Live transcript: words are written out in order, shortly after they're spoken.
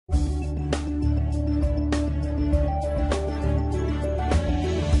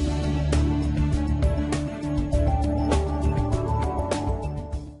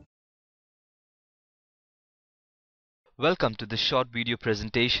Welcome to this short video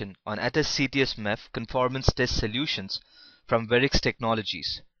presentation on ATTEST MEF Conformance Test Solutions from Veryx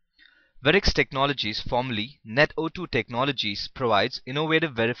Technologies. Veryx Technologies, formerly NetO2 Technologies, provides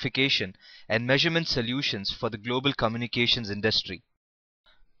innovative verification and measurement solutions for the global communications industry.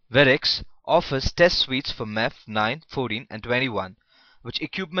 Veryx offers test suites for MEF 9, 14 and 21, which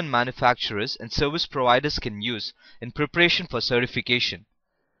equipment manufacturers and service providers can use in preparation for certification.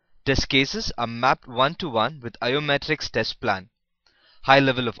 Test cases are mapped one-to-one with Iometrics test plan. High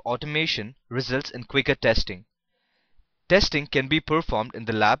level of automation results in quicker testing. Testing can be performed in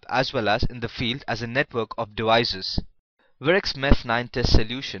the lab as well as in the field as a network of devices. Veryx MEF 9 test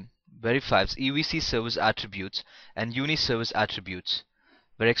solution verifies EVC service attributes and UNI service attributes.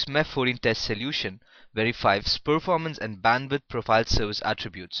 Veryx MEF 14 test solution verifies performance and bandwidth profile service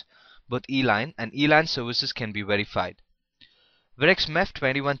attributes. Both ELAN and ELAN services can be verified. Veryx MEF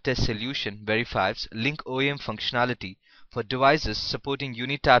 21 test solution verifies Link OAM functionality for devices supporting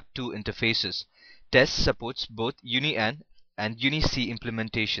UNI Type 2 interfaces. Test supports both UNI-N and UNI-C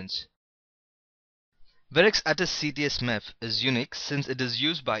implementations. Veryx ATTEST MEF is unique since it is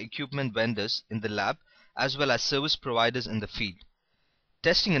used by equipment vendors in the lab as well as service providers in the field.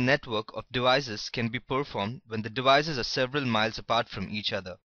 Testing a network of devices can be performed when the devices are several miles apart from each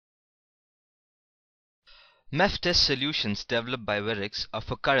other. MEF test solutions developed by Veryx are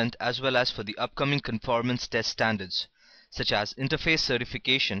for current as well as for the upcoming conformance test standards, such as interface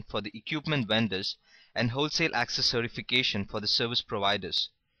certification for the equipment vendors and wholesale access certification for the service providers.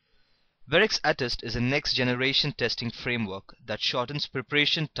 Veryx ATTEST is a next-generation testing framework that shortens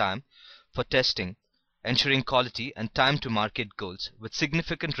preparation time for testing, ensuring quality and time to market goals with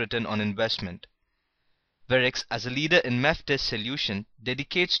significant return on investment. Veryx, as a leader in MEF test solution,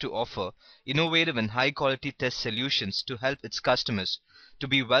 dedicates to offer innovative and high-quality test solutions to help its customers to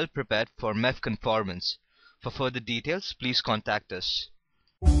be well prepared for MEF conformance. For further details, please contact us.